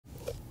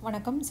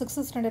வணக்கம் 6th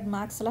standard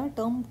மேக்ஸில்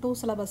term 2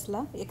 சிலபஸில்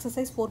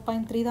எக்ஸசைஸ்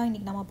 4.3 தான்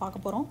இன்றைக்கி நம்ம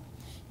பார்க்க போகிறோம்.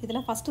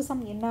 இதில் ஃபஸ்ட்டு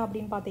சம் என்ன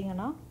அப்படின்னு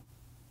பார்த்தீங்கன்னா,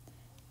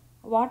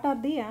 what are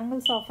the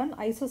angles of an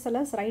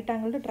isosceles right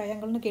angled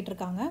ட்ரையாங்கிள்னு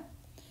கேட்டிருக்காங்க.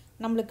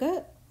 நம்மளுக்கு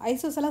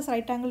ஐசோசெலஸ்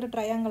ரைட் ஆங்கிள்டு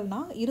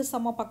ட்ரையாங்கிள்னால் இரு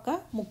சமபக்க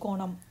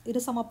முக்கோணம்,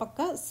 இரு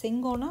சமபக்க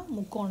செங்கோண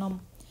முக்கோணம்.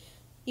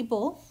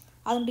 இப்போது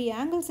அதனுடைய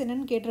ஆங்கிள்ஸ்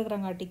என்னென்னு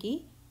கேட்டிருக்கிறங்காட்டிக்கு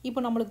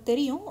இப்போ நம்மளுக்கு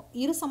தெரியும்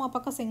இரு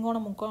சமபக்க செங்கோண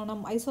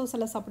முக்கோணம்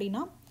ஐசோசெலஸ்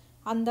அப்படின்னா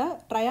அந்த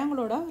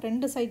ட்ரையாங்கிளோட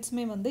ரெண்டு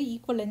சைட்ஸுமே வந்து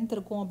ஈக்குவல் லென்த்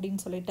இருக்கும் அப்படின்னு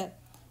சொல்லிட்டு.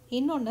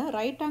 இன்னொன்று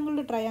ரைட்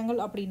ஆங்கிள்டு ட்ரையாங்கிள்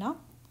அப்படின்னா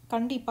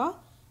கண்டிப்பாக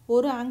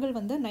ஒரு ஆங்கிள்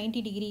வந்து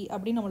 90 டிகிரி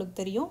அப்படின்னு நம்மளுக்கு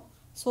தெரியும்.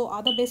 ஸோ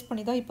அதை பேஸ்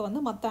பண்ணி தான் இப்போ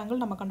வந்து மற்ற ஆங்கிள்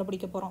நம்ம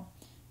கண்டுபிடிக்க போகிறோம்.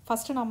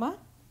 ஃபஸ்ட்டு நம்ம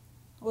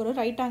ஒரு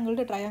ரைட்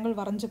ஆங்கிள்டு ட்ரையாங்கிள்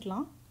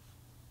வரைஞ்சிக்கலாம்.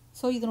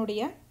 ஸோ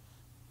இதனுடைய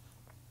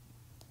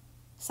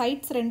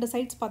சைட்ஸ் ரெண்டு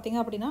சைட்ஸ் பார்த்திங்க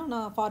அப்படின்னா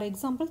நான் ஃபார்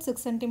எக்ஸாம்பிள்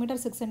 6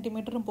 சென்டிமீட்டர் 6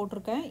 சென்டிமீட்டர்னு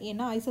போட்டிருக்கேன்.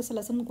 ஏன்னா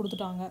ஐசோசெலஸ்ன்னு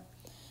கொடுத்துட்டாங்க.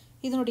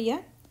 இதனுடைய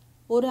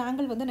ஒரு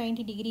ஆங்கிள் வந்து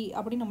 90 டிகிரி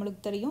அப்படின்னு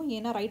நம்மளுக்கு தெரியும்,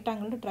 ஏன்னா right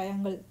angled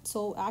triangle. So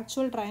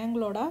actual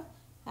ட்ரையாங்கிளோட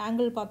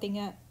angle பார்த்திங்க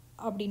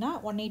அப்படின்னா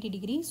 180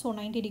 டிகிரி. ஸோ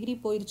 90 டிகிரி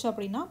போயிடுச்சு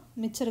அப்படின்னா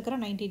மிச்சம் இருக்கிற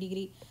 90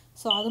 டிகிரி.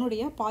 ஸோ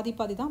அதனுடைய பாதி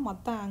தான்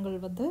மற்ற ஆங்கிள்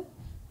வந்து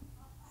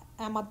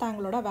மற்ற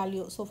ஆங்கிளோட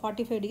value. So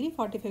 45 degree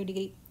 45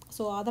 degree.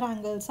 So other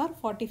angles R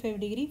 45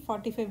 degree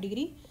 45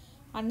 degree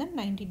and then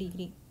 90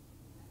 degree.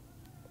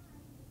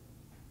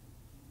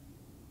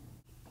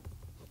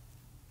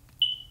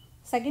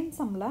 Second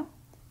sumல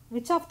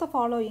which of the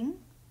following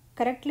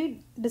correctly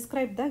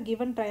describe the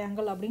given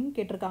triangle அப்படின்னு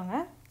கேட்டிருக்காங்க.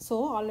 ஸோ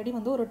ஆல்ரெடி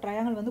வந்து ஒரு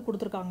ட்ரையாங்கிள் வந்து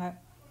கொடுத்துருக்காங்க.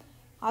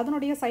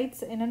 அதனுடைய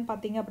சைட்ஸ் என்னென்னு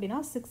பார்த்தீங்க அப்படின்னா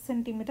 6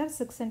 centimetre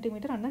 6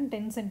 centimetre and then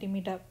 10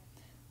 centimetre.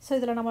 So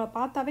இதில் நம்ம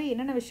பார்த்தாவே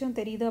என்னென்ன விஷயம்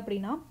தெரியுது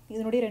அப்படின்னா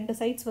இதனுடைய ரெண்டு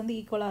சைட்ஸ் வந்து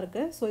ஈக்குவலாக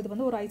இருக்குது. ஸோ இது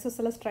வந்து ஒரு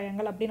ஐசோசெலஸ்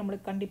ட்ரையாங்கிள் அப்படின்னு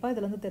நம்மளுக்கு கண்டிப்பாக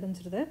இதில் வந்து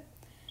தெரிஞ்சிருது.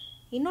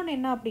 இன்னொன்று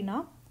என்ன அப்படின்னா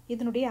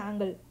இதனுடைய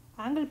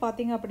ஆங்கிள்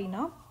பார்த்தீங்க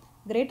அப்படின்னா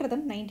கிரேட்டர்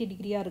தென் 90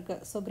 டிகிரியாக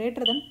இருக்குது. ஸோ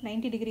கிரேட்டர் தென்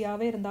 90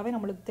 டிகிரியாகவே இருந்தாவே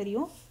நம்மளுக்கு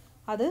தெரியும்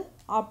அது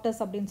ஆப்டஸ்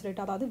அப்படின்னு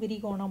சொல்லிட்டு, அதாவது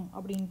விரிகோணம்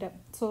அப்படின்ட்டு.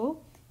 ஸோ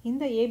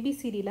இந்த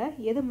ஏபிசிடியில்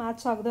எது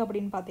மேட்ச் ஆகுது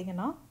அப்படின்னு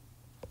பார்த்தீங்கன்னா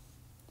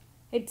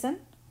it's an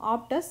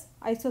Aptus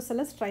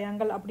isosceles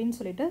triangle அப்படின்னு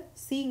சொல்லிட்டு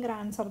சிங்கிற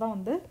ஆன்சர் தான்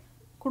வந்து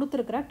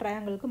கொடுத்துருக்கிற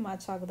ட்ரையாங்கிளுக்கு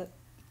மேட்ச் ஆகுது.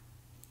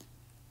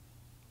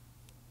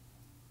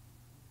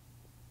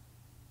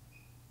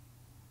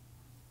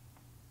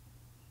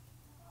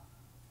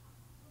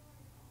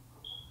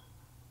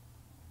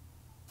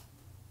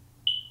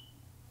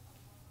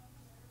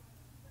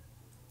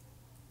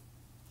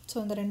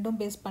 ஸோ இந்த ரெண்டும்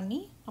பேஸ் பண்ணி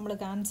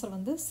நம்மளுக்கு ஆன்சர்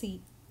வந்து சி.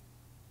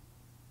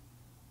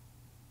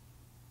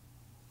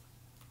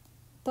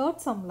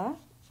 தேர்ட் சம்மில்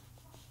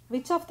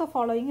which of the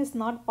following is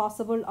not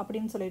possible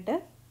அப்படின்னு சொல்லிட்டு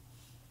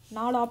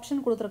 4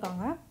 ஆப்ஷன்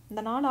கொடுத்துருக்காங்க.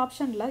 இந்த 4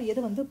 ஆப்ஷனில்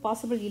எது வந்து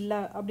பாசிபிள்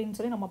இல்லை அப்படின்னு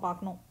சொல்லி நம்ம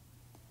பார்க்கணும்.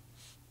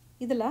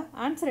 இதில்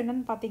ஆன்சர்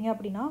என்னன்னு பார்த்தீங்க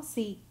அப்படின்னா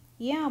சி.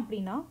 ஏன்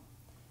அப்படின்னா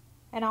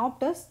an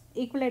obtuse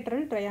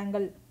equilateral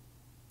triangle.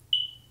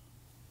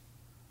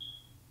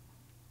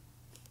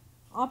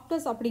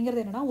 Aptus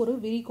அப்படிங்கிறது என்னென்னா ஒரு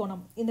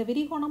விரிகோணம். இந்த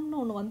விரிகோணம்னு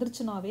ஒன்று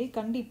வந்துருச்சுனாவே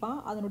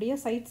கண்டிப்பாக அதனுடைய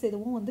சைட்ஸ்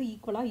எதுவும் வந்து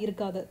ஈக்குவலாக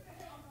இருக்காது.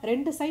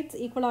 ரெண்டு சைட்ஸ்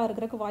ஈக்குவலாக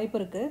இருக்கிறதுக்கு வாய்ப்பு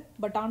இருக்குது.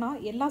 பட் ஆனால்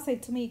எல்லா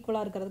சைட்ஸுமே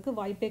ஈக்குவலாக இருக்கிறதுக்கு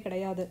வாய்ப்பே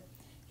கிடையாது.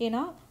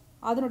 ஏன்னா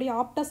அதனுடைய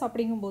ஆப்டஸ்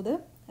அப்படிங்கும்போது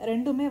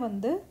ரெண்டுமே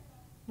வந்து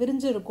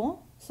விரிஞ்சு இருக்கும்.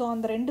 ஸோ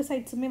அந்த ரெண்டு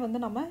சைட்ஸுமே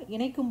வந்து நம்ம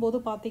இணைக்கும் போது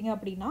பார்த்திங்க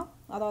அப்படின்னா,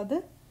 அதாவது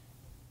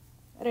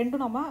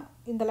ரெண்டும் நம்ம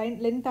இந்த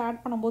லென்த்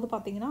ஆட் பண்ணும்போது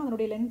பார்த்திங்கன்னா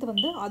அதனுடைய லென்த்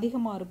வந்து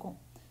அதிகமாக இருக்கும்.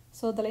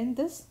 So the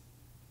length is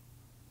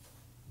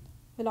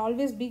will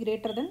always be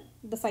greater than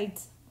the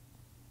sides.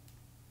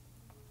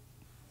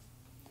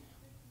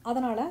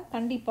 அதனால்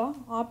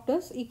கண்டிப்பாக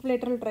ஆப்டஸ்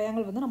ஈக்குவலேட்டரல்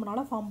ட்ரையாங்கிள் வந்து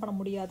நம்மளால் ஃபார்ம் பண்ண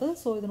முடியாது.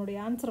 ஸோ இதனுடைய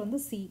ஆன்சர் வந்து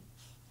சி.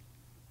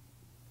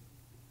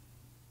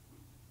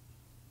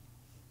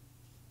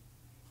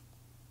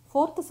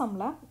 ஃபோர்த்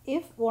சம்மில்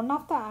if one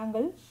of the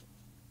angle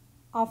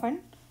of an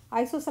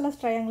isosceles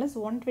triangle is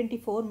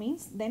 124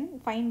 means then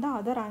find the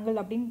other angle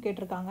அப்படின்னு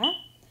கேட்டிருக்காங்க.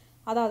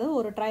 அதாவது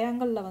ஒரு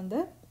ட்ரையாங்கிளில் வந்து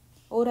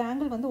ஒரு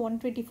ஆங்கிள் வந்து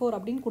 124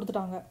 அப்படின்னு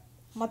கொடுத்துட்டாங்க.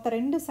 மற்ற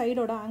ரெண்டு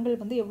சைடோட ஆங்கிள்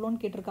வந்து எவ்வளோன்னு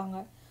கேட்டிருக்காங்க.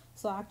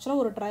 ஸோ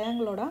ஆக்சுவலாக ஒரு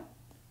ட்ரையாங்கிளோட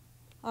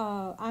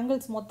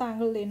ஆங்கிள்ஸ் மொத்த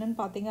ஆங்கிள் என்னன்னு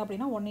பார்த்தீங்க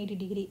அப்படின்னா 180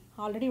 டிகிரி.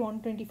 ஆல்ரெடி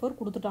 124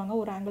 கொடுத்துட்டாங்க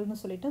ஒரு ஆங்கிள்னு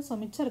சொல்லிட்டு. ஸோ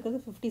மிச்சம்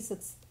இருக்கிறது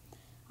 56.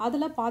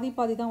 அதில் பாதி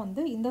தான்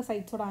வந்து இந்த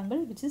சைட்ஸோட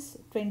ஆங்கிள் விச் இஸ்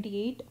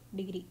 28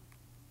 டிகிரி.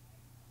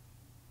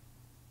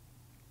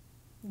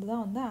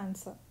 இதுதான் வந்து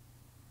ஆன்சர்.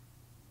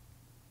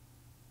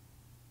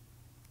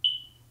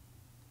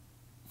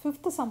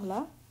 ஃபிஃப்த்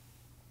சம்மில்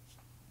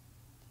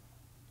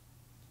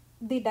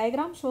the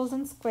diagram shows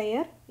in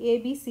square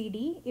ABCD.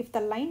 If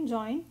the line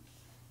join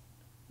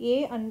A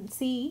and C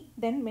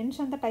then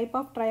mention the type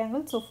of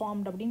triangle so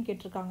formed அப்படின்னு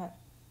கேட்டிருக்காங்க.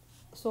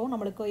 ஸோ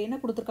நம்மளுக்கு என்ன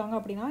கொடுத்துருக்காங்க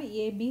அப்படின்னா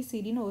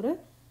ஏபிசிடின்னு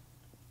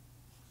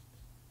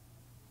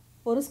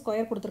ஒரு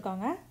ஸ்கொயர்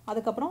கொடுத்துருக்காங்க.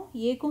 அதுக்கப்புறம்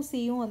ஏக்கும்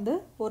சியும் வந்து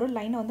ஒரு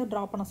லைனை வந்து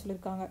ட்ரா பண்ண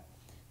சொல்லியிருக்காங்க.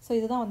 ஸோ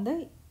இதுதான் வந்து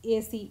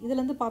ஏசி.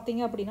 இதுலேருந்து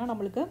பார்த்தீங்க அப்படின்னா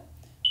நம்மளுக்கு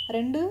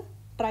ரெண்டு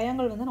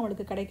ட்ரையாங்கிள் வந்து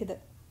நம்மளுக்கு கிடைக்குது.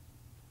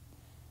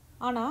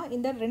 ஆனால்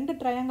இந்த ரெண்டு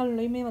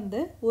ட்ரையாங்கிள்லையுமே வந்து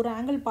ஒரு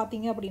ஆங்கிள்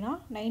பார்த்தீங்க அப்படின்னா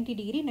 90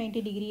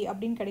 டிகிரி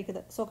அப்படின்னு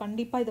கிடைக்குது. ஸோ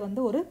கண்டிப்பாக இது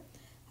வந்து ஒரு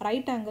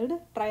ரைட் ஆங்கிள்டு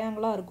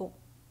ட்ரையாங்கிளாக இருக்கும்.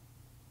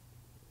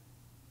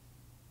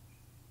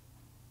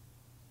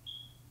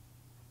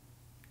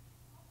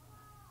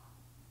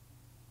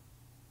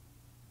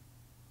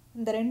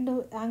 இந்த ரெண்டு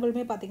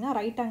ஆங்கிளுமே பார்த்திங்கன்னா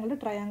ரைட்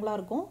ஆங்கிள் ட்ரையாங்கிளாக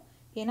இருக்கும்.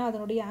 ஏன்னா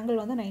அதனுடைய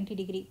ஆங்கிள் வந்து 90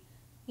 டிகிரி.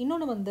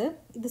 இன்னொன்று வந்து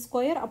இது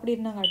ஸ்கொயர்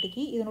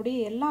அப்படின்னாங்காட்டிக்கு இதனுடைய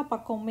எல்லா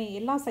பக்கமுமே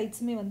எல்லா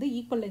சைட்ஸுமே வந்து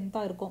ஈக்குவல்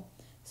லென்த்தாக இருக்கும்.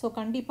 ஸோ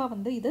கண்டிப்பாக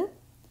வந்து இது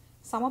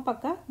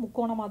சமபக்க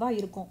முக்கோணமாக தான்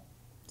இருக்கும்.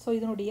 ஸோ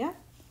இதனுடைய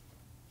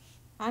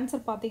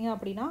ஆன்சர் பார்த்தீங்க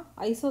அப்படின்னா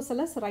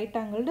ஐசோசெலஸ் ரைட்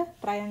ஆங்கிள்டு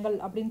ட்ரையாங்கிள்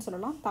அப்படின்னு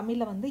சொல்லலாம்.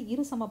 தமிழில் வந்து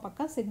இரு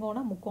சமபக்க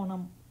செங்கோண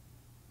முக்கோணம்.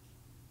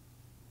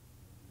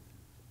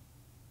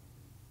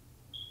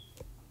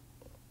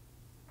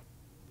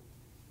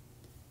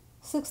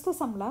 Sixth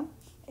sumல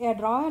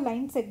draw a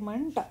line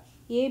segment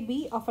AB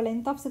of a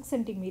length of 6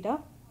 cm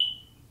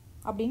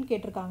அப்படின்னு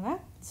கேட்டிருக்காங்க.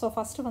 ஸோ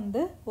ஃபஸ்ட்டு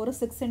வந்து ஒரு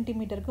 6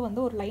 சென்டிமீட்டருக்கு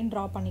வந்து ஒரு லைன்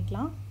ட்ரா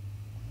பண்ணிக்கலாம்.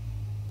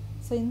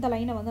 ஸோ இந்த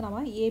லைனை வந்து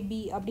நம்ம AB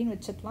அப்படின்னு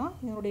வச்சுக்கலாம்.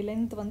 இதனுடைய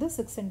லென்த் வந்து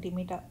 6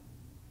 சென்டிமீட்டர்.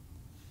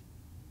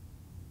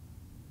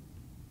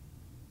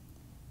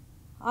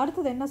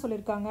 அடுத்தது என்ன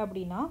சொல்லியிருக்காங்க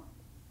அப்படின்னா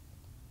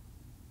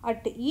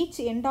at each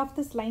end of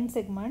this line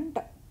segment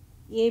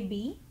AB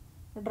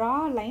draw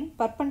a line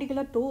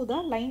perpendicular to the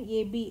line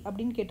AB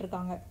அப்படின்னு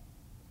கேட்டிருக்காங்க.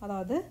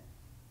 அதாவது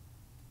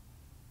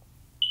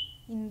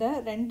இந்த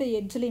ரெண்டு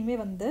எட்ஜ்லேயுமே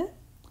வந்து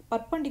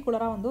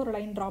பர்பண்டிகுலராக வந்து ஒரு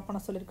லைன் ட்ரா பண்ண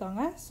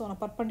சொல்லியிருக்காங்க. ஸோ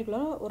நான்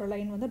பர்பண்டிகுலராக ஒரு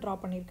லைன் வந்து ட்ரா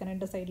பண்ணியிருக்கேன்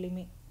ரெண்டு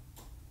சைட்லேயுமே.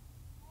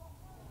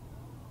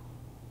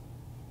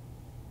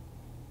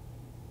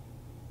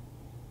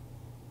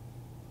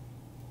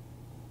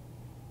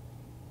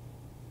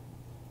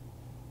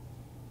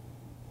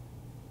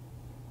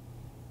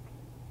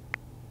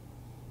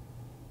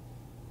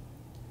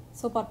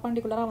 ஸோ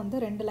பர்பண்டிகுலராக வந்து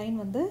ரெண்டு லைன்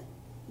வந்து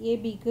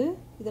ஏபிக்கு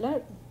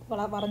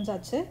இதில்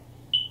வரைஞ்சாச்சு.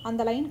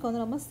 அந்த லைனுக்கு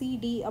வந்து நம்ம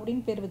சிடி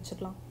அப்படின்னு பேர்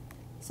வச்சுக்கலாம்.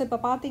 ஸோ இப்போ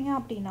பார்த்தீங்க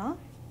அப்படின்னா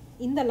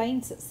இந்த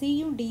லைன்ஸ்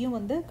சியும் டியும்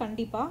வந்து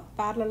கண்டிப்பாக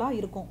பேரலாக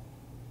இருக்கும்.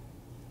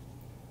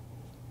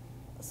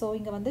 ஸோ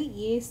இங்கே வந்து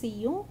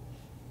ஏசியும்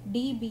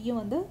டிபியும்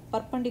வந்து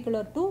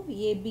பர்பண்டிகுலர் டு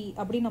ஏபி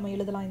அப்படின்னு நம்ம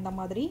எழுதலாம் இந்த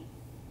மாதிரி.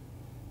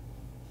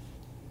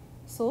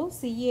 ஸோ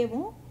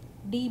சிஏவும்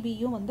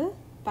டிபியும் வந்து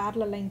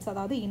பேரலல் லைன்ஸ்,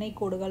 அதாவது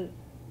இணைக்கோடுகள்.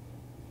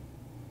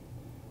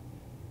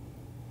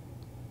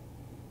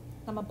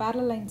 நம்ம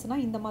பேரலல்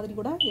லைன்ஸ்னால் இந்த மாதிரி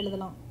கூட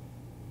எழுதலாம்.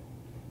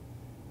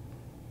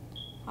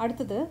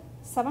 அடுத்தது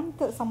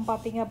 7th சம்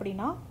பார்த்தீங்க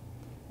அப்படின்னா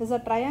is a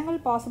triangle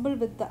possible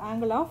with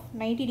angle of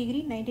 90 degree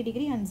 90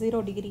 degree and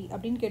 0 degree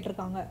அப்படின்னு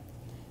கேட்டிருக்காங்க.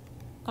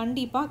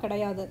 கண்டிப்பாக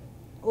கிடையாது.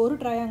 ஒரு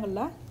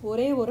ட்ரையாங்கிளில்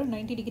ஒரே ஒரு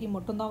 90 டிகிரி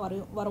மட்டும்தான்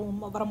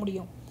வர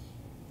முடியும்.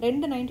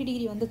 ரெண்டு 90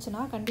 டிகிரி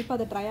வந்துச்சுன்னா கண்டிப்பாக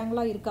அது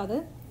ட்ரையாங்கிளாக இருக்காது.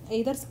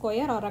 எய்தர்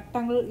ஸ்கொயர் ஆர்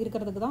ரெக்டாங்கிள்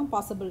இருக்கிறதுக்கு தான்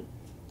பாசிபிள்.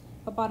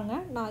 இப்போ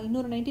பாருங்கள், நான்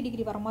இன்னொரு 90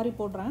 டிகிரி வர மாதிரி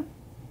போடுறேன்.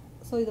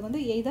 ஸோ இது வந்து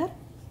எய்தர்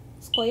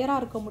ஸ்கொயராக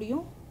இருக்க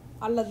முடியும்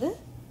அல்லது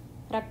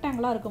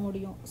ரெக்டாங்கிளாக இருக்க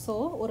முடியும். ஸோ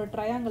ஒரு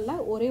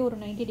ட்ரையாங்கிளில் ஒரே ஒரு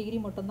 90 டிகிரி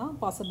மட்டும்தான்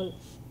பாசிபிள்.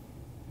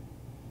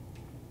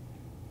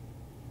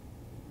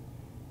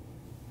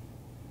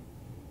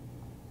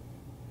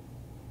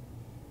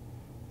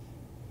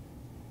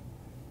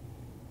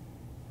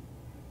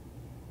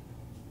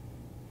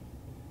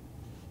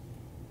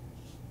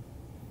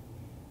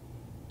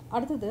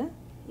 அடுத்தது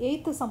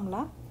 8th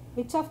சம்மில்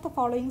which of the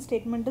following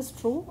statement is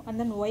true and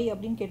then why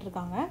அப்படின்னு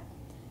கேட்டிருக்காங்க.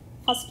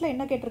 ஃபஸ்ட்டில்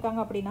என்ன கேட்டிருக்காங்க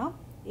அப்படின்னா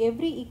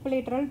every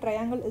equilateral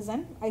triangle is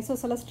an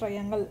isosceles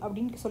triangle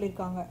அப்படின்னு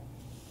சொல்லியிருக்காங்க.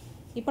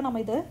 இப்போ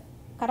நம்ம இது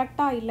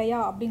கரெக்டாக இல்லையா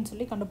அப்படின்னு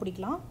சொல்லி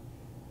கண்டுபிடிக்கலாம்.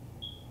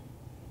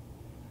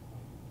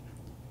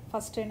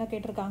 ஃபஸ்ட்டு என்ன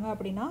கேட்டிருக்காங்க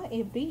அப்படின்னா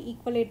every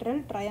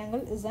equilateral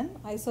triangle is an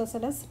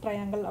isosceles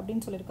triangle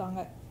அப்படின்னு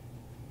சொல்லியிருக்காங்க.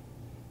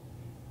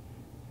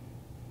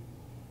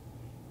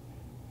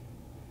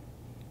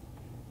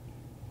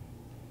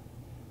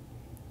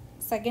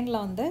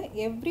 செகண்டில் வந்து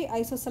every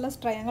isosceles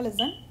triangle is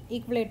an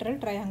equilateral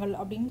triangle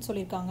அப்படின்னு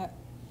சொல்லியிருக்காங்க.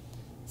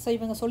 ஸோ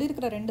இவங்க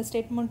சொல்லியிருக்கிற ரெண்டு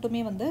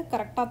ஸ்டேட்மெண்ட்டுமே வந்து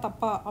கரெக்டாக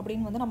தப்பா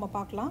அப்படின்னு வந்து நம்ம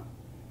பார்க்கலாம்.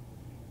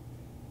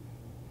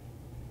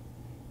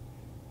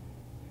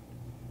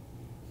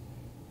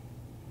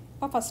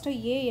 இப்போ ஃபஸ்ட்டு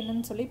ஏ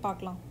என்னன்னு சொல்லி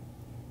பார்க்கலாம்.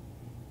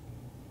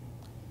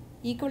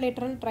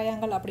 ஈக்குவலேட்டரல்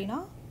ட்ரையாங்கிள் அப்படின்னா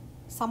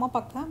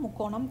சமபக்க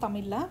முக்கோணம்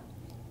தமிழில்.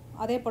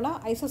 அதே போல்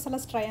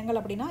ஐசோசெலஸ் ட்ரையாங்கிள்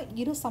அப்படின்னா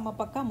இரு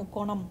சமபக்க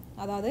முக்கோணம்.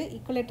 அதாவது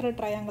ஈக்குவலேட்டரல்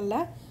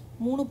ட்ரையாங்கிளில்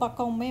 3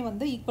 பக்கமுமே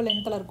வந்து ஈக்குவல்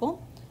லென்த்தில் இருக்கும்.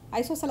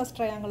 ஐசோசெலஸ்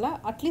ட்ரையாங்கிளில்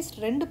அட்லீஸ்ட்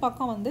 2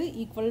 பக்கம் வந்து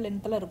ஈக்குவல்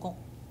லென்த்தில் இருக்கும்.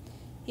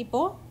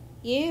 இப்போது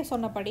ஏ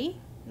சொன்னபடி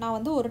நான்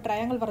வந்து ஒரு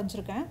ட்ரையாங்கிள்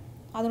வரைஞ்சிருக்கேன்.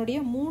 அதனுடைய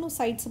 3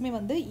 சைட்ஸுமே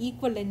வந்து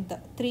ஈக்குவல் லென்த்து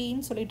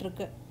 3ன்னு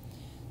சொல்லிகிட்ருக்கு.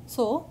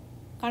 ஸோ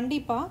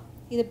கண்டிப்பாக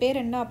இது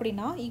பேர் என்ன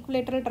அப்படின்னா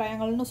ஈக்குவலேட்டரல்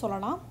ட்ரையாங்கிள்னு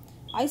சொல்லலாம்.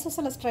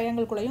 ஐசோசெலஸ்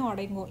ட்ரையாங்கிள்குள்ளேயும்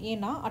அடங்கும்.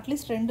 ஏன்னா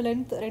அட்லீஸ்ட்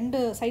 2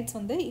 சைட்ஸ்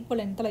வந்து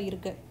ஈக்குவல் லென்த்தில்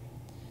இருக்குது.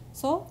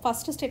 ஸோ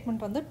ஃபஸ்ட்டு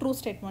ஸ்டேட்மெண்ட் வந்து ட்ரூ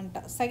ஸ்டேட்மெண்ட்.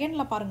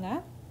 செகண்டில்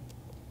பாருங்கள்,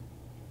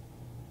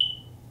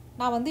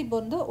 நான் வந்து இப்போ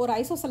வந்து ஒரு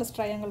ஐசோசெலஸ்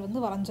ட்ரையாங்கிள் வந்து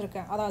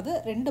வரைஞ்சிருக்கேன். அதாவது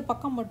 2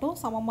 பக்கம் மட்டும்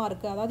சமமாக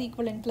இருக்குது, அதாவது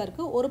ஈக்குவல் லென்த்தில்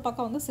இருக்குது. ஒரு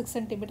பக்கம் வந்து 6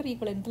 சென்டிமீட்டர்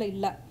ஈக்குவல் லென்த்தில்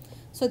இல்லை.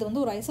 ஸோ இது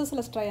வந்து ஒரு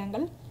ஐசோசெலஸ்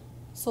ட்ரையாங்கிள்.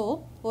 ஸோ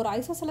ஒரு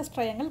ஐசோசெலஸ்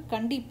ட்ரையாங்கிள்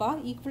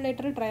கண்டிப்பாக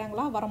ஈக்குவலேட்டரல்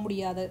ட்ரையாங்கிளாக வர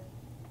முடியாது.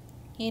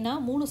 ஏன்னா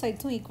 3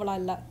 சைட்ஸும்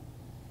ஈக்குவலாக இல்லை.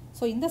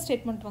 ஸோ இந்த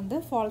ஸ்டேட்மெண்ட் வந்து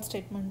ஃபால்ஸ்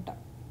ஸ்டேட்மெண்ட்.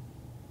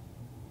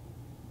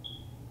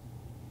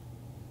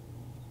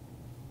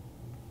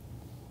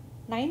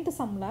 நைன்த்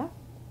சம்மில்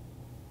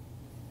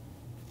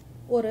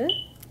ஒரு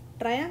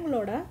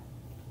ட்ரையாங்கிளோட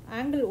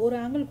ஒரு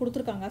ஆங்கிள்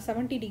கொடுத்துருக்காங்க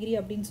 70 டிகிரி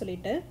அப்படின்னு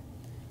சொல்லிட்டு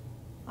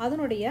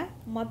அதனுடைய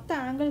மற்ற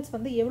ஆங்கிள்ஸ்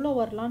வந்து எவ்வளோ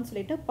வரலான்னு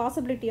சொல்லிட்டு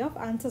பாசிபிலிட்டி ஆஃப்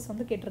ஆன்சர்ஸ்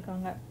வந்து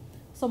கேட்டிருக்காங்க.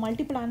 ஸோ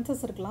மல்டிபிள்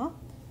ஆன்சர்ஸ் இருக்கலாம்.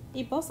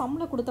 இப்போ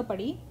சம்மில்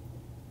கொடுத்தபடி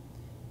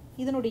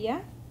இதனுடைய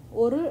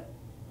ஒரு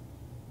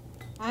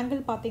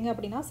ஆங்கிள் பார்த்தீங்க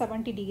அப்படின்னா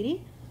 70 டிகிரி.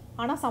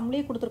 ஆனால்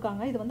சம்லேயே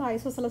கொடுத்துருக்காங்க இது வந்து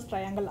ஐசோசெலஸ்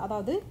ட்ரையாங்கிள்,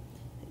 அதாவது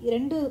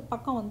 2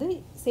 பக்கம் வந்து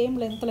சேம்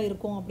லென்த்தில்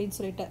இருக்கும் அப்படின்னு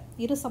சொல்லிட்டு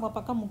இரு சம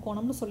பக்கம்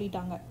முக்கோணம்னு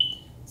சொல்லிட்டாங்க.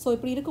 ஸோ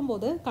இப்படி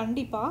இருக்கும்போது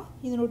கண்டிப்பாக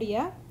இதனுடைய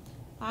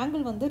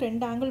ஆங்கிள் வந்து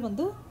 2 ஆங்கிள்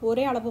வந்து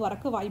ஒரே அளவு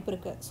வரக்கு வாய்ப்பு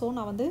இருக்குது. ஸோ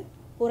நான் வந்து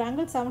ஒரு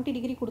ஆங்கிள் 70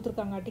 டிகிரி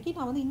கொடுத்துருக்காங்காட்டிக்கு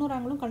நான் வந்து இன்னொரு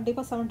ஆங்கிளும்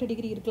கண்டிப்பாக 70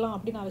 டிகிரி இருக்கலாம்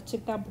அப்படின்னு நான்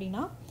வச்சுக்கிட்டேன்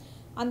அப்படின்னா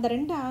அந்த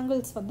 2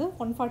 ஆங்கிள்ஸ் வந்து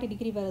 140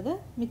 டிகிரி வருது,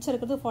 மிச்சம்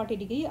இருக்கிறது 40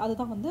 டிகிரி.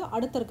 அதுதான் வந்து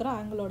அடுத்த இருக்கிற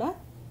ஆங்கிளோட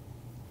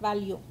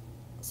வேல்யூ.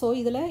 ஸோ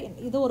இதில்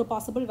இது ஒரு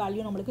பாசிபிள்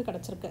வேல்யூ நம்மளுக்கு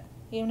கிடச்சிருக்கு.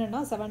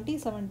 என்னென்னா 70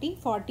 70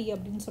 40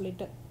 அப்படின்னு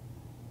சொல்லிட்டு.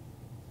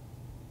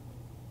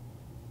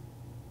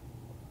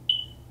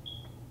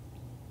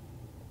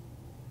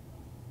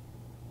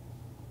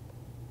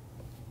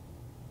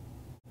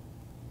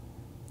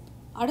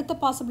 அடுத்த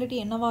பாசிபிலிட்டி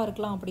என்னவாக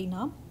இருக்கலாம்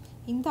அப்படின்னா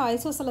இந்த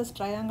ஐசோசெலஸ்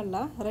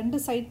ட்ரையாங்கிளில் 2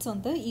 சைட்ஸ்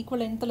வந்து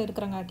ஈக்குவல் லென்த்தில்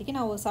இருக்கிறங்காட்டிக்கு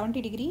நான் ஒரு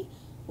 70 டிகிரி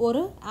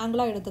ஒரு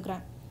ஆங்கிளாக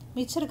எடுத்துக்கிறேன்.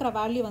 மிச்சம் இருக்கிற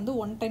வேல்யூ வந்து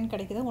 110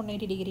 கிடைக்குது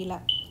 180 டிகிரியில்.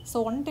 ஸோ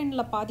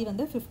 110ல் பாதி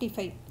வந்து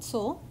 55.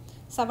 ஸோ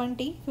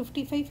 70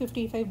 55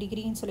 55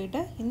 டிகிரின்னு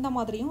சொல்லிட்டு இந்த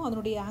மாதிரியும்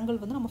அதனுடைய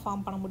ஆங்கிள் வந்து நம்ம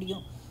ஃபார்ம் பண்ண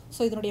முடியும்.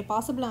 ஸோ இதனுடைய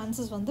பாசிபிள்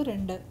ஆன்சர்ஸ் வந்து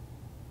 2.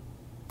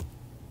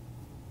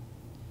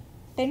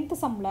 10th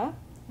சம்மில்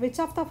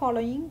which of the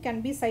following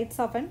can be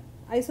sides of an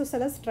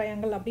isosceles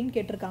triangle அப்படின்னு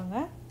கேட்டிருக்காங்க.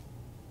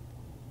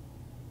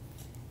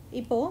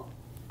 இப்போது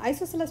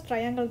ஐசோசெலஸ்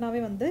ட்ரையாங்கிள்னாவே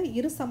வந்து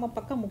இரு சம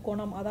பக்க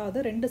முக்கோணம், அதாவது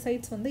 2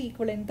 சைட்ஸ் வந்து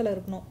ஈக்குவல் லென்த்தில்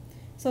இருக்கணும்.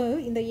 ஸோ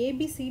இந்த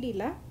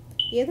ஏபிசிடியில்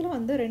எதில்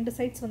வந்து 2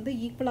 சைட்ஸ் வந்து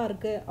ஈக்குவலாக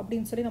இருக்குது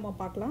அப்படின்னு சொல்லி நம்ம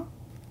பார்க்கலாம்.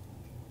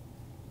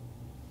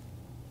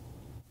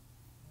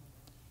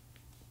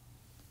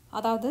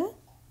 அதாவது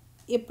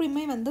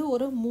எப்படியுமே வந்து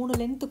ஒரு 3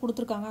 லென்த்து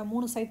கொடுத்துருக்காங்க,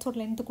 3 சைட்ஸோட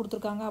லென்த்து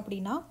கொடுத்துருக்காங்க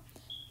அப்படின்னா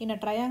இந்த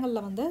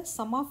ட்ரையாங்கிளில் வந்து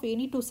சம் ஆஃப்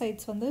எனி 2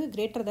 சைட்ஸ் வந்து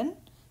கிரேட்டர் தென்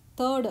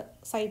தேர்ட்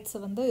சைட்ஸ்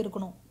வந்து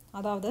இருக்கணும்.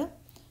 அதாவது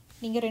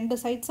நீங்கள் 2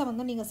 சைட்ஸை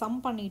வந்து நீங்கள் சம்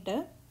பண்ணிவிட்டு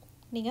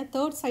நீங்கள்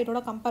தேர்ட் சைடோட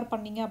கம்பேர்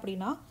பண்ணிங்க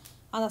அப்படின்னா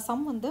அந்த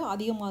சம் வந்து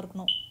அதிகமாக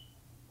இருக்கணும்.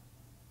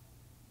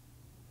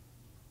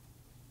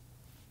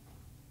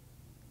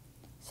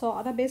 ஸோ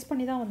அதை பேஸ்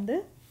பண்ணி தான் வந்து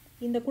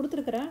இந்த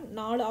கொடுத்துருக்கிற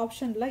 4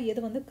 ஆப்ஷனில் எது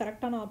வந்து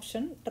கரெக்டான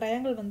ஆப்ஷன்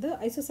ட்ரையாங்கிள் வந்து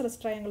ஐசோசெலஸ்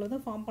ட்ரையாங்கிள்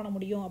வந்து ஃபார்ம் பண்ண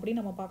முடியும்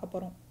அப்படின்னு நம்ம பார்க்க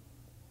போகிறோம்.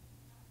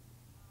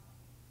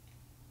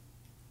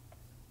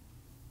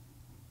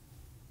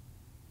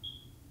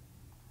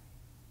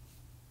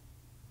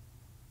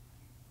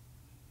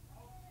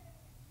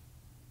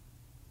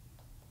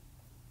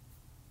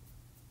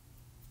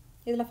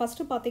 இதில்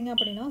ஃபஸ்ட்டு பார்த்தீங்க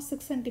அப்படின்னா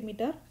 6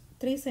 சென்டிமீட்டர்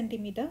 3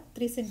 சென்டிமீட்டர்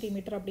 3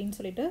 சென்டிமீட்டர் அப்படின்னு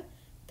சொல்லிட்டு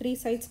 3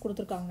 சைட்ஸ்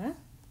கொடுத்துருக்காங்க.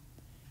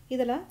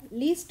 இதில்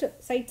லீஸ்ட்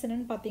சைட்ஸ்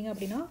என்னென்னு பார்த்தீங்க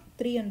அப்படின்னா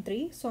 3 and 3.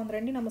 ஸோ அந்த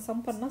ரெண்டையும் நம்ம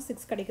சம் பண்ணால்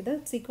 6 கிடைக்குது.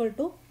 It's equal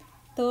to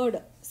third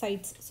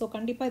sides. So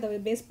கண்டிப்பாக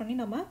இதை பேஸ் பண்ணி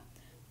நம்ம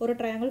ஒரு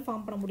ட்ரையாங்கிள்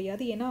ஃபார்ம் பண்ண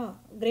முடியாது, ஏன்னா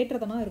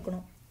கிரேட்டர் தானாக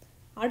இருக்கணும்.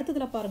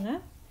 அடுத்ததில் பாருங்கள்,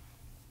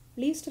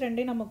 லீஸ்ட்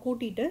ரெண்டையும் நம்ம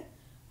கூட்டிட்டு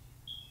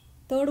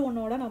தேர்ட்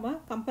ஒன்னோட நம்ம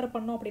கம்பேர்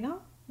பண்ணோம் அப்படின்னா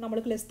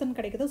நம்மளுக்கு லெஸ் தென்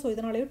கிடைக்குது. ஸோ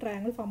இதனாலேயும்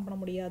ட்ரையாங்கிள் ஃபார்ம் பண்ண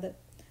முடியாது.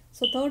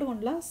 ஸோ தேர்ட்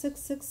ஒனில் 6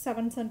 6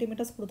 7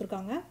 சென்டிமீட்டர்ஸ்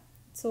கொடுத்துருக்காங்க.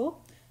 ஸோ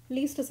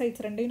லீஸ்ட்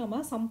சைட்ஸ் ரெண்டையும் நம்ம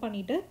சம்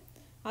பண்ணிவிட்டு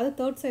அது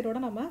தேர்ட் சைடோட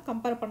நம்ம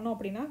கம்பேர் பண்ணோம்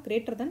அப்படின்னா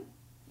கிரேட்டர் தென்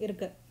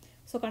இருக்குது.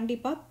 ஸோ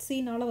கண்டிப்பாக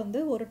சினால் வந்து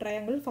ஒரு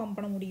ட்ரையாங்கிள் ஃபார்ம்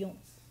பண்ண முடியும்.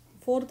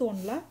 ஃபோர்த்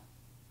ஒனில்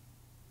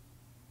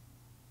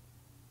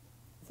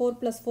 4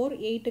 + 4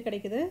 8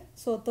 கிடைக்குது.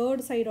 ஸோ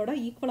தேர்ட் சைடோட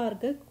ஈக்குவலாக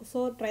இருக்குது.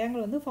 ஸோ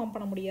ட்ரையாங்கிள் வந்து ஃபார்ம்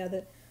பண்ண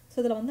முடியாது. ஸோ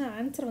இதில் வந்து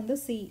ஆன்சர் வந்து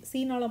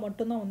சினால்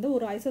மட்டும்தான் வந்து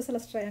ஒரு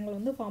ஐசோசெலஸ் ட்ரையாங்கிள்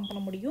வந்து ஃபார்ம்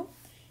பண்ண முடியும்,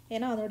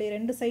 ஏன்னா அதனுடைய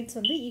 2 சைட்ஸ்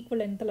வந்து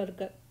ஈக்குவல் லென்த்தில்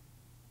இருக்குது.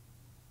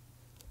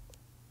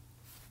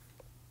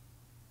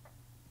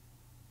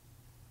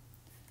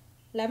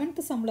 லெவன்த்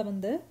சம்மில்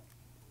வந்து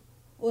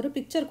ஒரு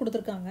பிக்சர்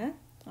கொடுத்துருக்காங்க.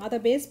 அதை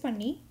பேஸ்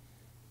பண்ணி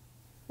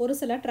ஒரு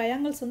சில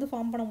ட்ரையாங்கிள்ஸ் வந்து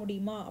ஃபார்ம் பண்ண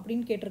முடியுமா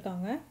அப்படின்னு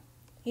கேட்டிருக்காங்க.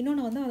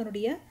 இன்னொன்று வந்து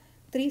அதனுடைய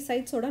 3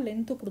 சைட்ஸோட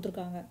லென்த்து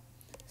கொடுத்துருக்காங்க.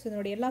 ஸோ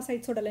இதனுடைய எல்லா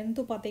சைட்ஸோட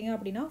லென்த்து பார்த்தீங்க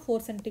அப்படின்னா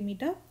 4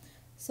 சென்டிமீட்டர்.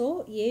 ஸோ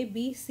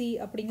ஏபிசி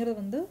அப்படிங்கிறது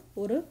வந்து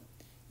ஒரு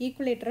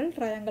ஈக்குவலேட்ரல்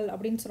ட்ரையாங்கிள்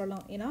அப்படின்னு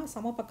சொல்லலாம், ஏன்னா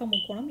சம பக்க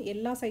முக்கோணம்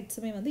எல்லா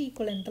சைட்ஸுமே வந்து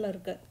ஈக்குவல் லென்த்தில்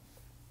இருக்குது.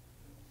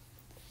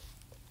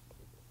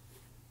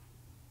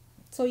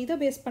 ஸோ இதை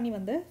பேஸ் பண்ணி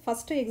வந்து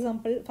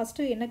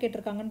ஃபஸ்ட்டு என்ன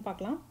கேட்டிருக்காங்கன்னு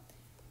பார்க்கலாம்.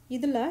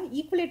 இதில்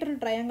ஈக்குவலேட்ரல்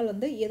ட்ரையாங்கிள்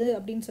வந்து எது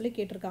அப்படின்னு சொல்லி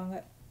கேட்டிருக்காங்க.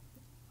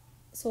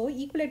 ஸோ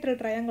ஈக்குவலேட்ரல்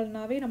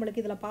ட்ரையாங்கிள்னாவே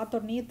நம்மளுக்கு இதில்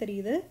பார்த்தோன்னே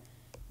தெரியுது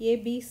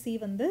ஏபிசி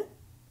வந்து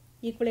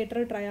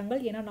ஈக்குவலேட்ரல்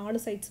ட்ரையாங்கிள், ஏன்னா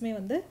 4 சைட்ஸுமே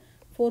வந்து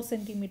 4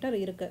 சென்டிமீட்டர்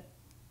இருக்குது.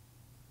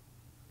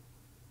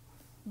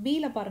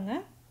 பியில்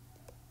பாருங்கள்,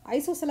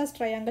 ஐசோசெலஸ்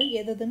ட்ரையாங்கிள்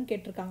எதுன்னு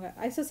கேட்டிருக்காங்க.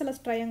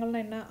 ஐசோசெலஸ்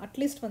ட்ரையாங்கிள்னால் என்ன?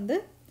 அட்லீஸ்ட் வந்து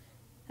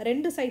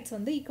 2 சைட்ஸ்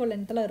வந்து ஈக்குவல்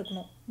லென்த்தில்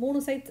இருக்கணும்.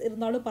 3 சைட்ஸ்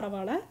இருந்தாலும்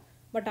பரவாயில்ல,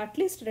 பட்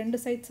அட்லீஸ்ட் 2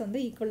 சைட்ஸ் வந்து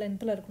ஈக்குவல்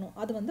லென்த்தில் இருக்கணும்.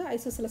 அது வந்து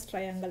ஐசோசெலஸ்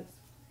ட்ரையாங்கிள்.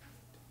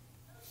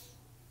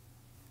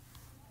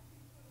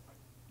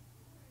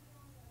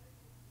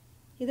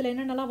 இதில்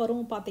என்னென்னலாம்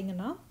வரும்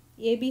பார்த்தீங்கன்னா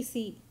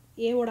ஏபிசி,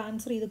 ஏவோட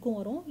ஆன்சர் இதுக்கும்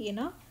வரும்,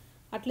 ஏன்னா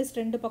அட்லீஸ்ட்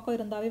 2 பக்கம்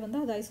இருந்தாவே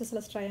வந்து அது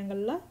ஐசோசெலஸ்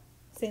ட்ரையாங்கிளில்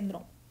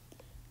சேர்ந்துடும்.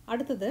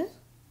 அடுத்தது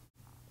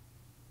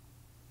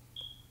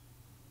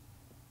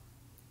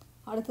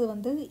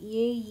வந்து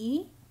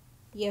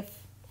ஏஇஎஃப்.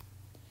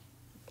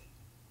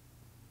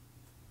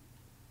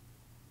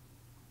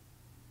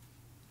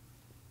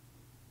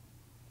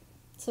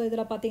 ஸோ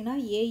இதில் பார்த்தீங்கன்னா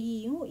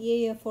ஏஇயும்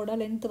ஏஎஃபோட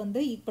லென்த் வந்து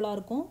ஈக்குவலாக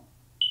இருக்கும்.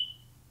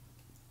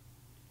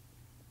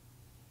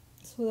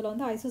 ஸோ இதில்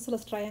வந்து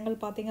ஐசோசெலஸ் ட்ரையாங்கிள்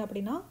பார்த்தீங்க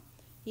அப்படின்னா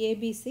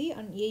ஏபிசி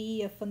அண்ட்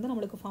ஏஇஎஃப் வந்து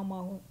நம்மளுக்கு ஃபார்ம்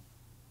ஆகும்.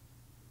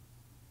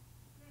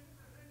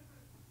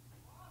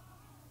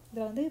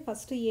 இதில் வந்து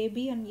ஃபஸ்ட்டு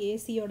ஏபி அண்ட்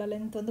ஏசியோட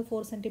லென்த் வந்து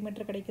 4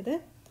 சென்டிமீட்டர் கிடைக்குது.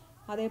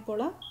 அதே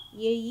போல்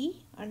ஏஇ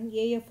அண்ட்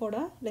ஏஎஃபோட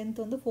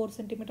லென்த் வந்து 4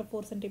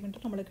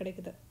 சென்டிமீட்டர் நம்மளுக்கு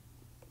கிடைக்குது.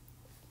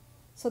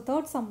 ஸோ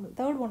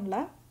தேர்ட்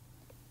ஒன்னில்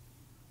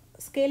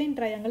ஸ்கேலின்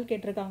ட்ரையாங்கிள்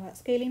கேட்டிருக்காங்க.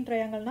 ஸ்கேலின்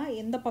ட்ரையாங்கிள்னால்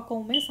எந்த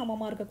பக்கமுமே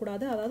சமமாக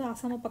இருக்கக்கூடாது, அதாவது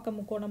அசம பக்க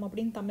முக்கோணம்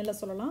அப்படின்னு தமிழில்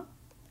சொல்லலாம்.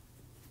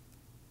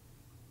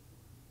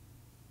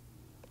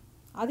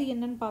 அது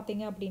என்னன்னு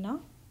பார்த்தீங்க அப்படின்னா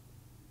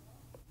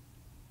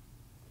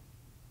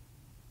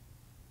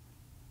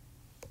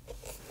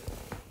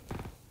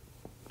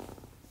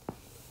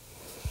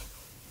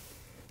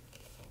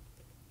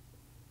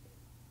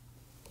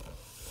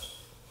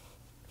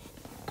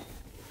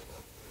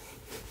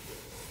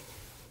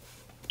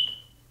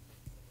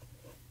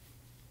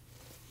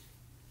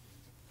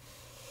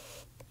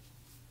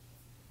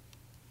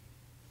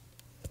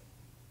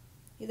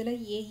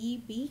இதில்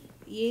ஏஇபி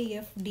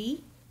ஏஎஃப்டி,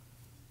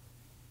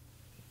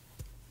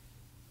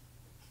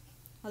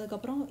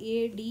 அதுக்கப்புறம்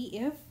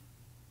ஏடிஎஃப்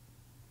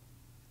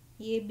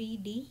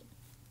ஏபிடி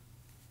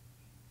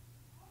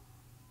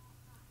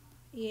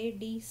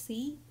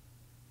ஏடிசி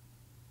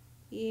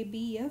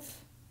ஏபிஎஃப்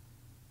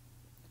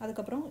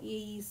அதுக்கப்புறம்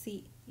ஏஇசி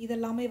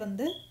இதெல்லாமே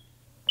வந்து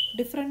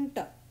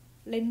டிஃப்ரெண்ட்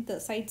லென்த்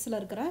சைட்ஸில்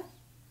இருக்கிற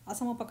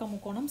அசம பக்க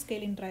முக்கோணம்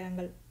ஸ்கேலின்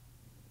ட்ரையாங்கிள்.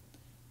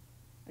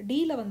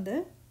 டியில் வந்து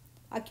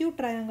அக்யூட்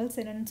ட்ரையாங்கிள்ஸ்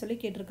என்னன்னு சொல்லி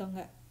கேட்டிருக்காங்க.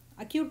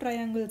 அக்யூட்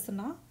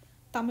ட்ரையாங்கிள்ஸ்னால்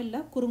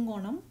தமிழில்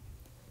குறுங்கோணம்,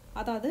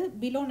 அதாவது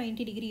பிலோ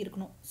 90 டிகிரி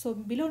இருக்கணும். ஸோ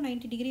பிலோ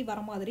 90 டிகிரி வர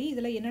மாதிரி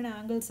இதில் என்னென்ன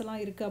ஆங்கிள்ஸ்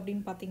எல்லாம் இருக்குது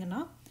அப்படின்னு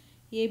பார்த்தீங்கன்னா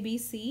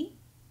ஏபிசி.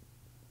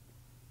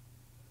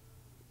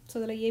 ஸோ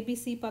இதில்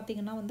ஏபிசி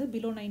பார்த்தீங்கன்னா வந்து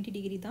பிலோ 90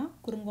 டிகிரி தான்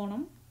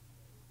குறுங்கோணம்.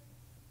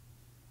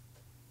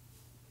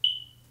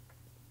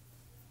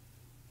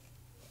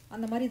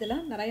 அந்த மாதிரி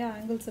இதில் நிறையா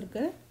ஆங்கிள்ஸ்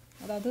இருக்குது,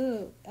 அதாவது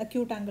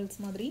அக்யூட் ஆங்கிள்ஸ்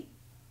மாதிரி.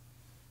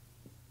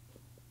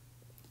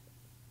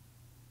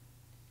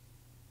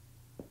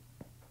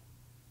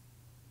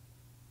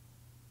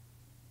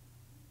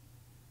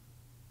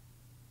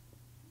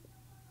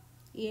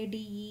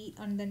 ஏடிஇ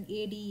அண்ட் தென்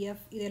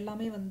ஏடிஎஃப் இது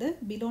எல்லாமே வந்து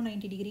பிலோ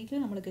 90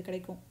 டிகிரிக்கு நம்மளுக்கு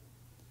கிடைக்கும்.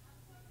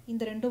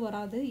 இந்த ரெண்டும்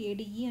வராது,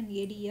 ஏடிஇ அண்ட்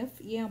ஏடிஎஃப்.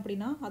 ஏன்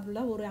அப்படின்னா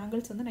அதில் ஒரு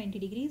ஆங்கிள்ஸ் வந்து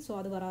 90 டிகிரி, ஸோ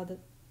அது வராது.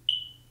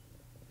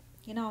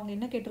 ஏன்னா அவங்க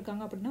என்ன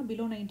கேட்டிருக்காங்க அப்படின்னா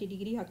பிலோ 90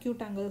 டிகிரி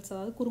அக்யூட் ஆங்கிள்ஸ்,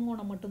 அதாவது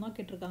குறுங்கோணம் மட்டும்தான்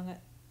கேட்டிருக்காங்க.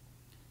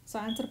 ஸோ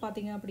ஆன்சர்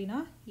பார்த்தீங்க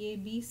அப்படின்னா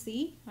ABC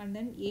and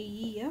then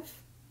AEF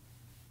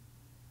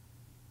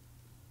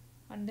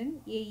and then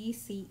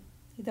AEC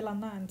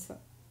இதெல்லாம் தான்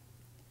ஆன்சர்.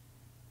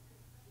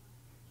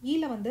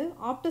 ஈல வந்து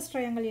ஆப்டஸ்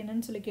ட்ரையாங்கிள்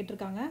என்னன்னு சொல்லி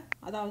கேட்டிருக்காங்க.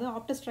 அதாவது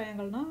ஆப்டஸ்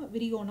ட்ரையாங்கிள்னா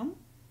விரிகோணம்.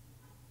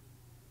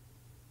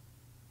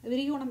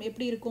 விரிகோணம்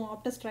எப்படி இருக்கும்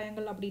ஆப்டஸ்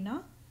ட்ரையாங்கிள் அப்படின்னா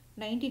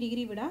 90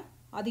 டிகிரி விட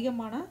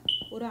அதிகமான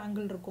ஒரு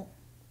ஆங்கிள் இருக்கும்.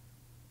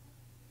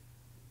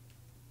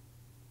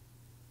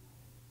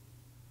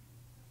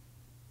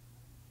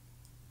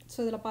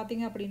 ஸோ இதில்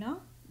பார்த்தீங்க அப்படின்னா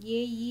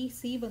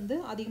ஏஇசி வந்து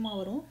அதிகமாக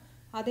வரும்,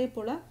 அதே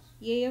போல்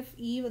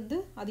ஏஎஃப்இ வந்து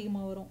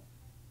அதிகமாக வரும்.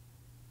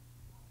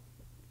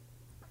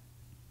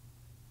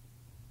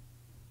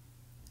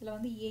 இதில்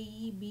வந்து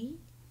ஏஇபி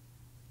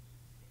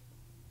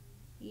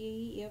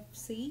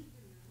ஏஎஃப்சி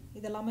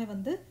இதெல்லாமே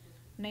வந்து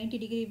 90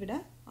 டிகிரி விட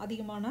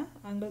அதிகமான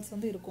ஆங்கிள்ஸ்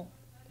வந்து இருக்கும்.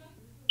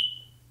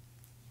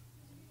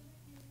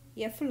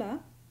 எஃப்ல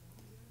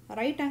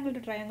ரைட் ஆங்கிள்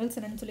ட்ரையாங்கிள்ஸ்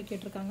என்னன்னு சொல்லி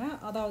கேட்டிருக்காங்க.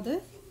 அதாவது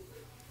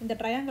இந்த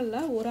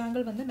ட்ரையாங்கிளில் ஒரு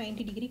ஆங்கிள் வந்து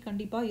 90 டிகிரி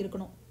கண்டிப்பாக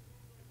இருக்கணும்.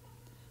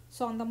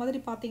 ஸோ அந்த மாதிரி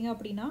பார்த்தீங்க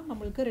அப்படின்னா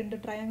நம்மளுக்கு 2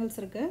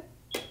 ட்ரையாங்கிள்ஸ் இருக்குது,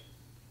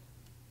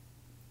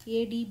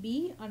 ஏடிபி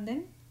அண்ட்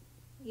தென்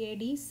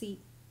ஏடிசி.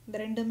 இந்த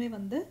ரெண்டுமே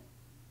வந்து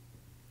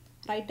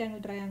ரைட்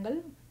ஆங்கிள் ட்ரையாங்கிள்.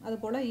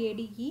 அதுபோல்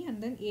ஏடிஇ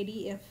அண்ட் தென்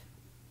ஏடிஎஃப்.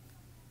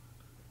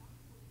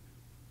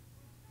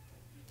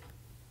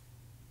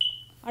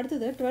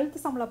 அடுத்தது 12th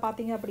சம்மில்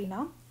பார்த்தீங்க அப்படின்னா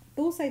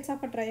 2 sides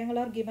of a triangle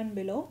are given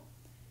below.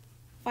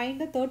 Find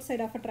the third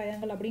side of a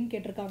triangle அப்படின்னு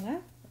கேட்டிருக்காங்க.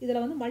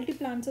 இதில் வந்து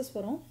மல்டிபிள் ஆன்சர்ஸ்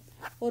வரும்.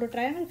 ஒரு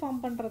ட்ரையாங்கிள்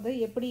ஃபார்ம் பண்ணுறது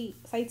எப்படி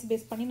சைட்ஸ்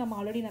பேஸ் பண்ணி நம்ம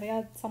ஆல்ரெடி நிறையா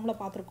சம்மில்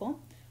பார்த்துருக்கோம்.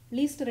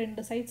 லீஸ்ட்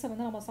 2 சைட்ஸை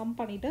வந்து நம்ம சம்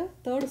பண்ணிவிட்டு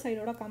தேர்ட்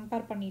சைடோட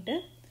கம்பேர் பண்ணிவிட்டு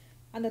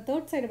அந்த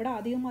தேர்ட் சைடை விட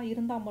அதிகமாக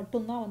இருந்தால்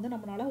மட்டும்தான் வந்து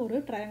நம்மளால் ஒரு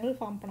ட்ரையாங்கிள்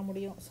ஃபார்ம் பண்ண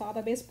முடியும். ஸோ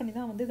அதை பேஸ் பண்ணி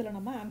தான் வந்து இதில்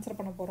நம்ம ஆன்சர்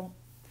பண்ண போகிறோம்.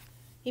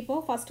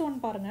 இப்போது ஃபஸ்ட்டு ஒன்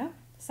பாருங்கள்,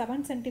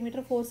 7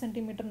 சென்டிமீட்டர் 4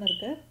 சென்டிமீட்டர்னு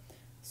இருக்குது.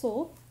 ஸோ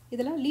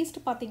இதில் லீஸ்ட்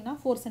பார்த்தீங்கன்னா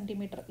 4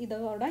 சென்டிமீட்டர்.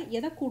 இதோட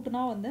எதை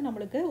கூட்டினா வந்து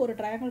நம்மளுக்கு ஒரு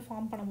ட்ரையாங்கிள்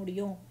ஃபார்ம் பண்ண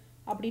முடியும்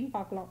அப்படின்னு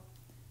பார்க்கலாம்.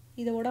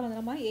 இதோட வந்து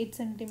நம்ம 8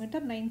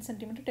 சென்டிமீட்டர் 9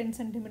 சென்டிமீட்டர் 10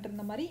 சென்டிமீட்டர்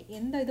இந்த மாதிரி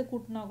எந்த இது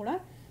கூட்டினா கூட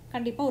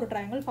கண்டிப்பாக ஒரு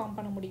ட்ரையாங்கிள் ஃபார்ம்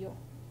பண்ண முடியும்.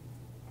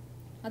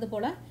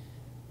 அதுபோல்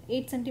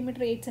 8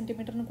 சென்டிமீட்டர் 8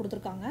 சென்டிமீட்டர்னு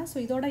கொடுத்துருக்காங்க. ஸோ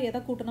இதோட எதை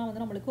கூட்டினா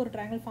வந்து நம்மளுக்கு ஒரு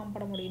ட்ரையாங்கிள் ஃபார்ம்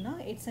பண்ண முடியும்னா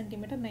 8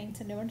 சென்டிமீட்டர் 9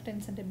 சென்டிமீட்டர்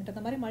 10 சென்டிமீட்டர்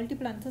இந்த மாதிரி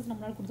மல்டிபிள் ஆன்சர்ஸ்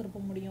நம்மளால் கொடுத்துட்டு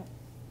போக முடியும்.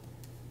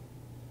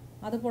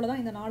 அதுபோல்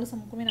தான் இந்த 4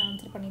 சம்முக்குமே நான்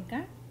ஆன்சர்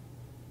பண்ணியிருக்கேன்.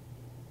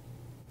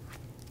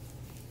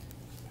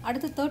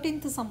 அடுத்து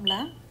 13th சம்மில்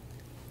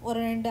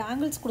ஒரு 2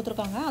 ஆங்கிள்ஸ்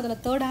கொடுத்துருக்காங்க.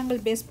 அதில் தேர்ட் ஆங்கிள்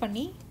பேஸ்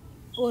பண்ணி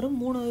ஒரு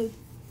 3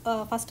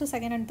 ஃபஸ்ட்டு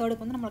செகண்ட் அண்ட்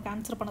தேர்டுக்கு வந்து நம்மளுக்கு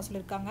ஆன்சர் பண்ண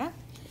சொல்லியிருக்காங்க.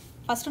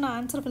 ஃபஸ்ட்டு நான்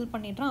ஆன்சர் ஃபில்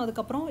பண்ணிடுறேன்.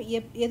 அதுக்கப்புறம்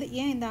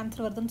ஏன் இந்த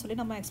ஆன்சர் வருதுன்னு சொல்லி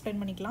நம்ம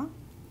எக்ஸ்பிளைன் பண்ணிக்கலாம்.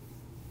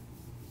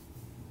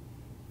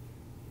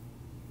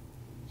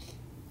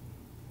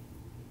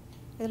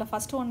 இதில்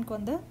ஃபஸ்ட் ஒனுக்கு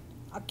வந்து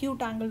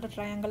அக்யூட் ஆங்கிள்டு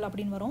ட்ரையாங்கிள்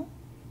அப்படின்னு வரும்.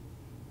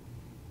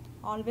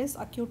 Always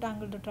acute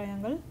angled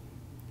triangle.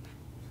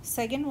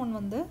 Second one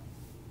வந்து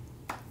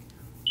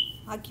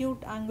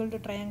அக்யூட் ஆங்கிள்டு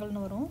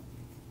ட்ரையாங்கிள்னு வரும்.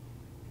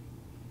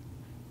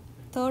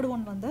 தேர்ட்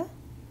ஒன் வந்து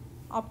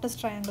ஆப்டஸ்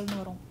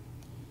ட்ரையாங்கிள்னு வரும்.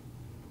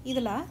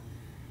 இதில்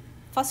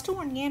ஃபஸ்ட்டு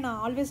ஒன் ஏன் நான்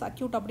ஆல்வேஸ்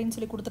அக்யூட் அப்படின்னு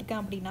சொல்லி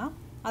கொடுத்துருக்கேன் அப்படின்னா,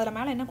 அதில்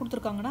மேலே என்ன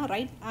கொடுத்துருக்காங்கன்னா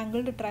ரைட்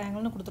ஆங்கிள்டு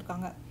ட்ரையாங்கிள்னு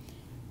கொடுத்துருக்காங்க.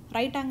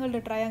 ரைட்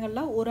ஆங்கிள்டு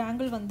ட்ரையாங்கிளில் ஒரு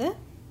ஆங்கிள் வந்து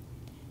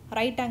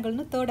ரைட்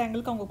ஆங்கிள்னு தேர்ட்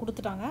ஆங்கிளுக்கு அவங்க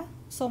கொடுத்துட்டாங்க.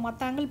 ஸோ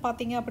மற்ற ஆங்கிள்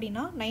பார்த்தீங்க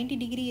அப்படின்னா 90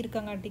 டிகிரி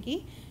இருக்கங்காட்டிக்கு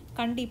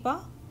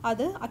கண்டிப்பாக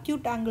அது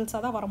அக்யூட்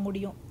ஆங்கிள்ஸாக தான் வர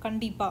முடியும்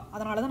கண்டிப்பாக.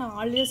 அதனால தான் நான்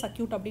ஆல்வேஸ்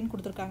அக்யூட் அப்படின்னு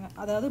கொடுத்துருக்காங்க,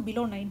 அதாவது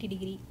பிலோ 90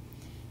 டிகிரி.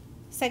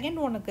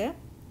 செகண்ட் ஒனுக்கு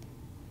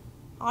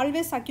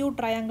ஆல்வேஸ் அக்யூட்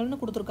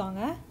ட்ரையாங்கிள்னு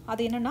கொடுத்துருக்காங்க.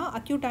 அது என்னென்னா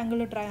அக்யூட்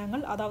ஆங்கிள்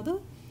ட்ரையாங்கிள், அதாவது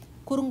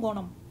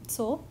குறுங்கோணம்.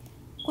 ஸோ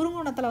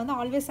குறுங்கோணத்தில் வந்து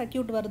ஆல்வேஸ்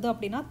அக்யூட் வருது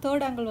அப்படின்னா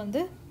தேர்ட் ஆங்கிள்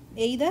வந்து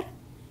எய்தர்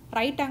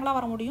ரைட் ஆங்கிளாக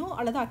வர முடியும்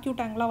அல்லது அக்யூட்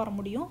ஆங்கிளாக வர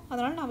முடியும்.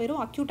 அதனால் நான்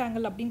வெறும் அக்யூட்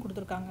ஆங்கிள் அப்படின்னு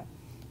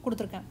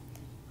கொடுத்துருக்கேன்.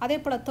 அதே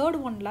போல் தேர்ட்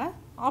ஒனில்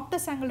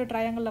ஆப்டஸ் ஆங்கிள்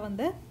ட்ரையாங்கிளில்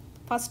வந்து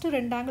ஃபஸ்ட்டு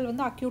 2 ஆங்கிள்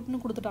வந்து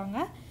அக்யூட்னு கொடுத்துட்டாங்க.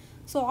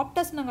 ஸோ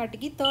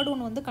ஆப்டஸ்னங்காட்டிக்கு தேர்ட்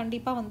ஒன் வந்து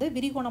கண்டிப்பாக வந்து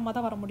விரிகோணமாக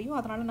தான் வர முடியும்.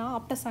 அதனால் நான்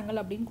ஆப்டஸ்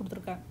ஆங்கிள் அப்படின்னு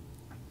கொடுத்துருக்கேன்.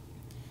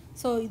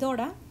 ஸோ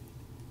இதோட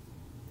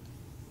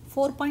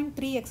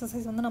 4.3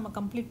 எக்ஸசைஸ் வந்து நம்ம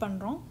கம்ப்ளீட்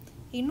பண்ணுறோம்.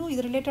 இன்னும்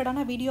இது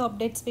ரிலேட்டடான வீடியோ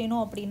அப்டேட்ஸ்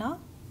வேணும் அப்படின்னா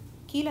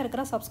கீழே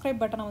இருக்கிற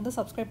சப்ஸ்கிரைப் பட்டனை வந்து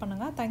சப்ஸ்கிரைப்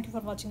பண்ணுங்கள். தேங்க்யூ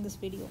ஃபார் வாட்சிங்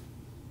திஸ் வீடியோ.